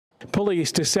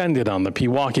Police descended on the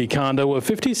Pewaukee condo of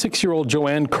 56-year-old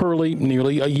Joanne Curley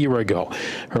nearly a year ago.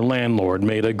 Her landlord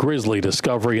made a grisly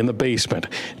discovery in the basement.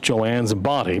 Joanne's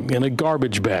body in a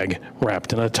garbage bag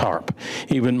wrapped in a tarp.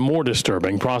 Even more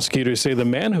disturbing, prosecutors say the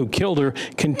man who killed her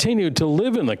continued to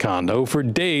live in the condo for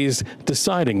days,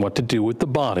 deciding what to do with the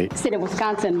body. State of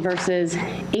Wisconsin versus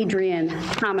Adrian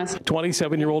Thomas.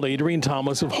 27-year-old Adrian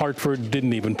Thomas of Hartford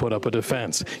didn't even put up a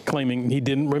defense, claiming he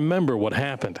didn't remember what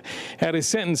happened. At his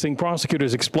sentencing,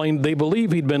 prosecutors explained they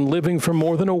believe he'd been living for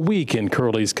more than a week in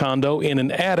Curley's condo in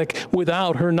an attic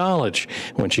without her knowledge.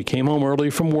 When she came home early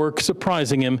from work,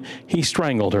 surprising him, he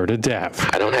strangled her to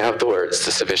death. I don't have the words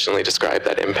to sufficiently describe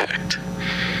that impact.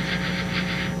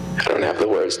 I don't have the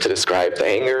words to describe the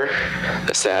anger,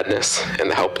 the sadness,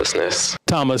 and the helplessness.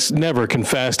 Thomas never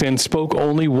confessed and spoke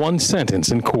only one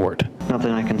sentence in court.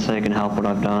 Nothing I can say can help what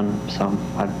I've done, so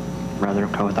I'd rather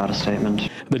go without a statement.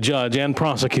 The judge and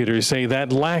prosecutors say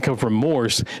that lack of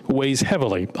remorse weighs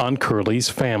heavily on Curley's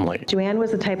family. Joanne was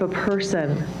the type of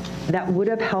person that would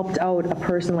have helped out a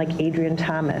person like Adrian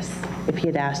Thomas if he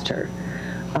had asked her,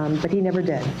 but he never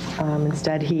did.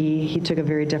 Instead, he took a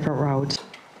very different route.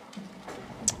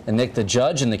 And Nick, the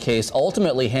judge in the case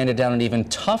ultimately handed down an even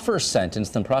tougher sentence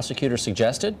than prosecutors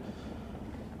suggested.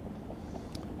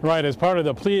 Right, as part of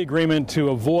the plea agreement to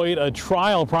avoid a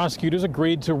trial, prosecutors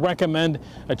agreed to recommend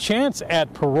a chance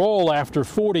at parole after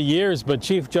 40 years, but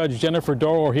Chief Judge Jennifer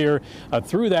Dorough here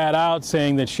threw that out,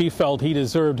 saying that she felt he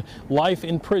deserved life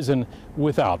in prison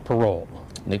without parole.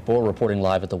 Nick Bohr reporting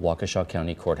live at the Waukesha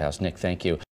County Courthouse. Nick, thank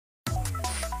you.